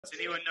Does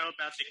anyone know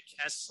about the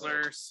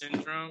Kessler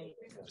syndrome?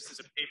 This is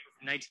a paper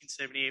from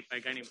 1978 by a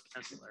guy named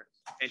Kessler.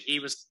 And he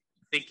was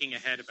thinking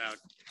ahead about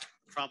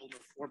the problem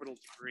of orbital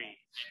debris.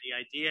 And the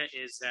idea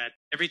is that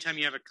every time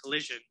you have a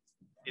collision,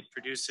 it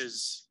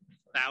produces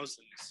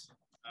thousands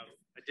of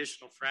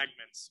additional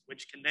fragments,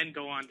 which can then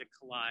go on to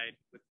collide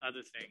with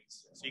other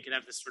things. So you could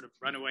have this sort of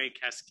runaway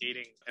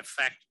cascading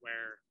effect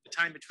where the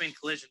time between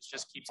collisions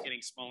just keeps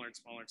getting smaller and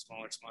smaller and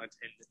smaller and smaller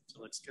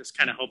until it's just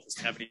kind of hopeless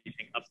to have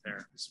anything up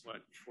there. This is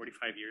what,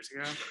 45 years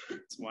ago?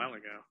 It's a while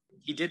ago.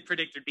 He did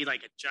predict there'd be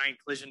like a giant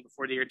collision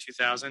before the year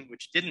 2000,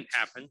 which didn't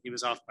happen. He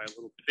was off by a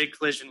little bit. The big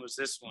collision was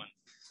this one,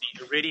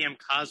 the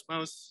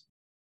Iridium-Cosmos.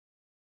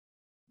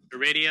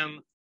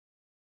 Iridium,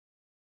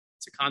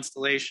 it's a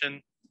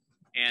constellation.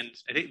 And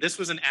I think this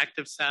was an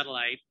active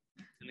satellite,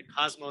 and the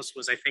Cosmos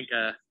was, I think,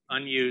 a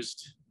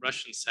unused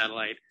Russian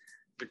satellite.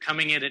 They're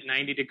coming in at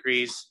 90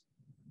 degrees,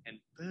 and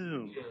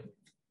boom.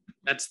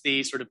 That's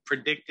the sort of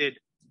predicted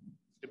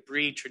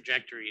debris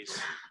trajectories.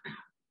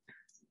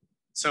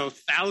 So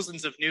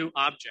thousands of new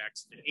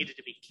objects that needed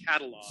to be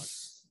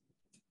cataloged,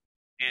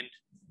 and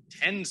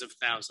tens of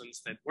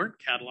thousands that weren't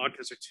cataloged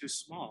because they're too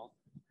small,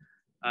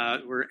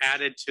 were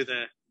added to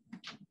the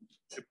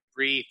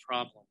debris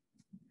problem.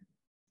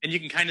 And you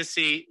can kind of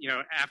see,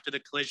 after the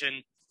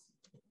collision,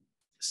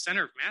 the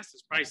center of mass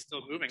is probably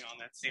still moving on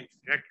that same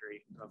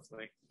trajectory,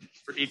 roughly,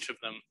 for each of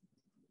them.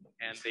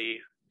 And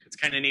it's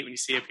kind of neat when you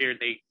see up here,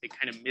 they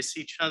kind of miss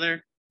each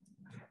other.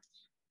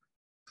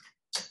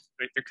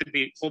 Right? There could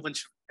be a whole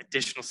bunch of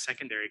additional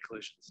secondary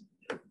collisions.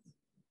 I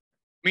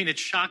mean,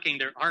 it's shocking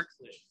there are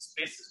collisions.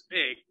 Space is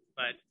big,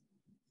 but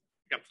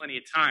you got plenty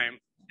of time.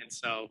 And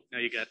so now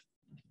you got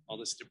all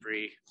this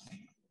debris.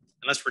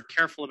 Unless we're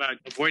careful about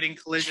avoiding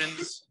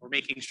collisions or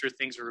making sure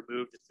things are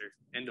removed at their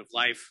end of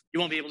life, you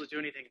won't be able to do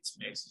anything in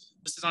space.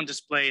 This is on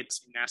display at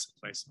some NASA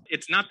place.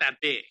 It's not that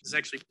big. It's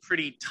actually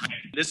pretty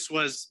tiny. This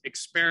was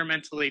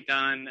experimentally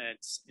done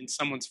in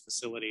someone's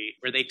facility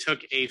where they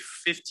took a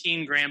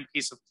 15-gram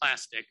piece of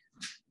plastic,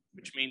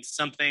 which means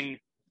something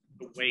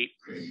the weight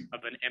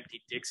of an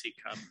empty Dixie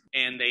cup,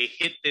 and they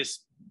hit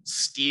this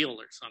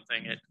steel or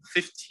something at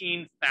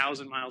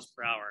 15,000 miles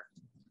per hour.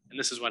 And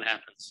this is what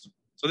happens.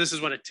 So this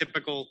is what a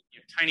typical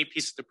tiny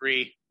piece of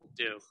debris will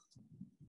do.